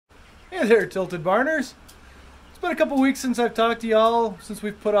Hey there, Tilted Barners. It's been a couple weeks since I've talked to y'all, since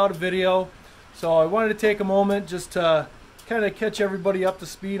we've put out a video. So I wanted to take a moment just to kind of catch everybody up to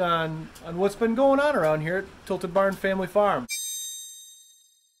speed on what's been going on around here at Tilted Barn Family Farm.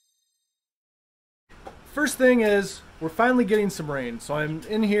 First thing is, we're finally getting some rain. So I'm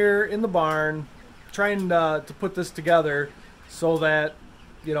in here in the barn trying to put this together so that,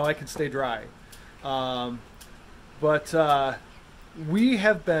 you know, I can stay dry. We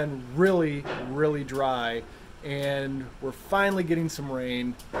have been really dry, and we're finally getting some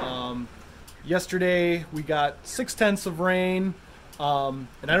rain. Yesterday we got 6/10 of rain, and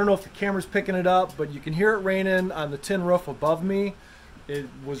I don't know if the camera's picking it up, but you can hear it raining on the tin roof above me. It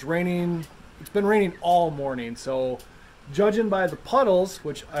was raining, it's been raining all morning, so judging by the puddles,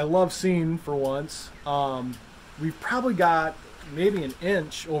 which I love seeing for once, we've probably got maybe an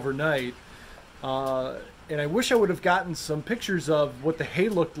inch overnight. And I wish I would have gotten some pictures of what the hay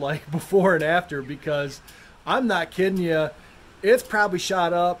looked like before and after, because I'm not kidding you, it's probably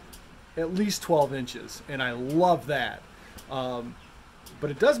shot up at least 12 inches, and I love that.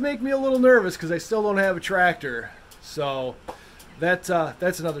 But it does make me a little nervous because I still don't have a tractor, so that's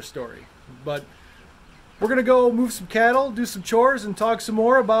another story. But we're gonna go move some cattle, do some chores, and talk some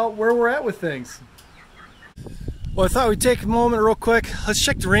more about where we're at with things. Well, I thought we'd take a moment real quick. Let's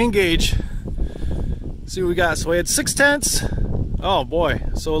check the rain gauge. See what we got. So we had 6/10. Oh boy,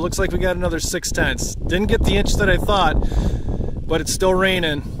 so it looks like we got another 6/10. Didn't get the inch that I thought, but it's still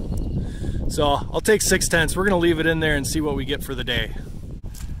raining. So I'll take 6/10. We're gonna leave it in there and see what we get for the day.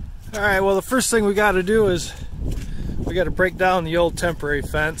 All right, well, the first thing we got to do is we got to break down the old temporary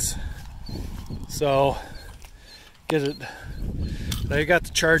fence. So get it. Now you got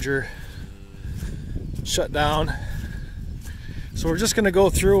the charger shut down. So we're just gonna go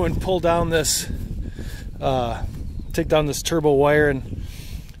through and pull down this take down this turbo wire and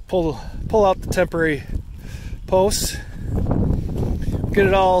pull out the temporary posts, get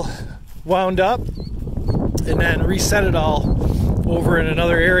it all wound up, and then reset it all over in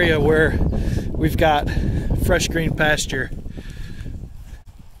another area where we've got fresh green pasture.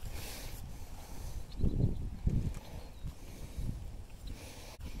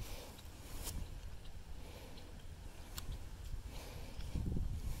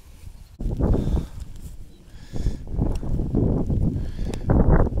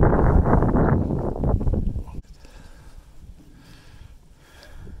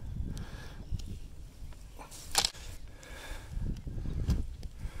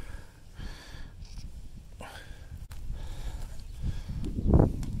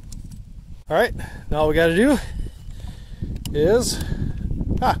 All right, now all we got to do is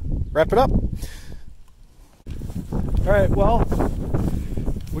wrap it up. All right, well,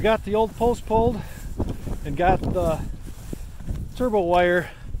 we got the old post pulled and got the turbo wire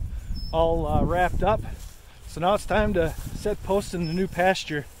all wrapped up. So now it's time to set posts in the new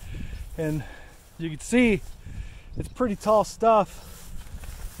pasture. And you can see it's pretty tall stuff.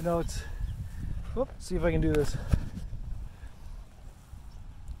 You know, it's, see if I can do this.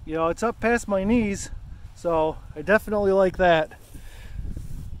 You know, it's up past my knees, so I definitely like that.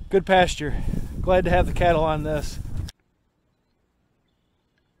 Good pasture. Glad to have the cattle on this.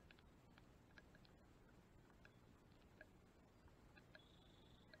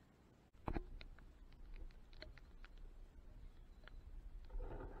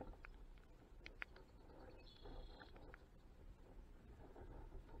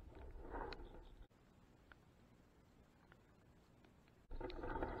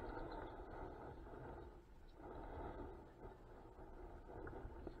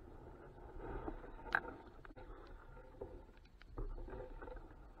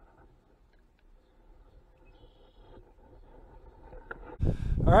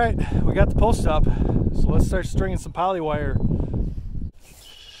 All right, we got the post up, so let's start stringing some poly wire.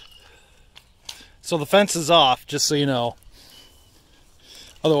 So the fence is off, just so you know.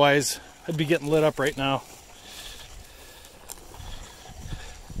 Otherwise, I'd be getting lit up right now.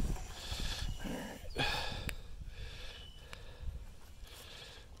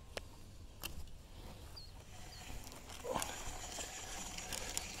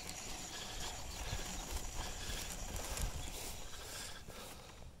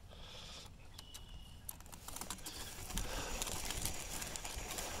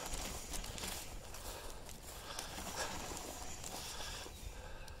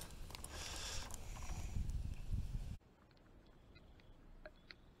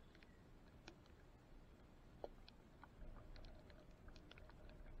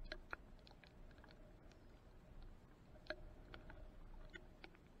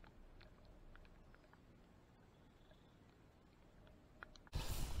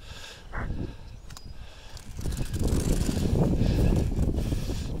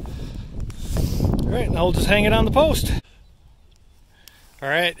 All right, now we'll just hang it on the post. All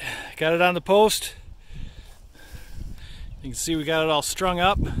right, got it on the post. You can see we got it all strung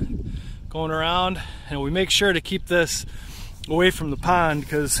up, going around, and we make sure to keep this away from the pond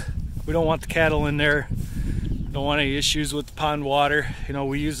because we don't want the cattle in there. Don't want any issues with the pond water. You know,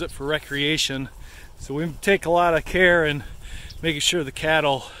 we use it for recreation, so we take a lot of care in making sure the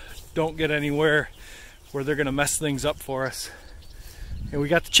cattle don't get anywhere where they're gonna mess things up for us. And we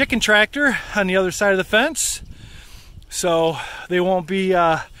got the chicken tractor on the other side of the fence, so they won't be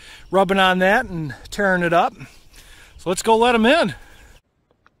rubbing on that and tearing it up. So let's go let them in.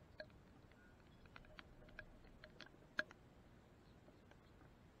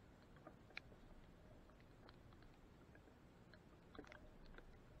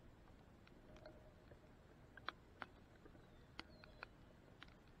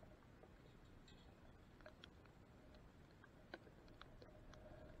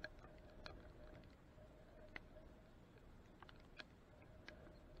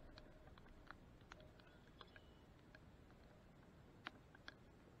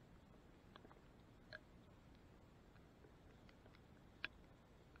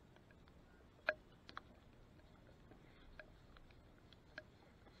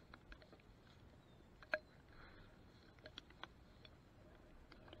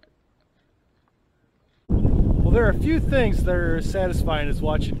 Well, there are a few things that are as satisfying as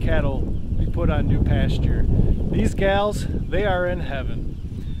watching cattle be put on new pasture. These gals, they are in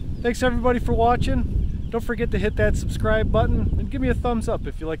heaven. Thanks everybody for watching. Don't forget to hit that subscribe button and give me a thumbs up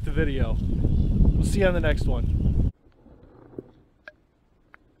if you like the video. We'll see you on the next one.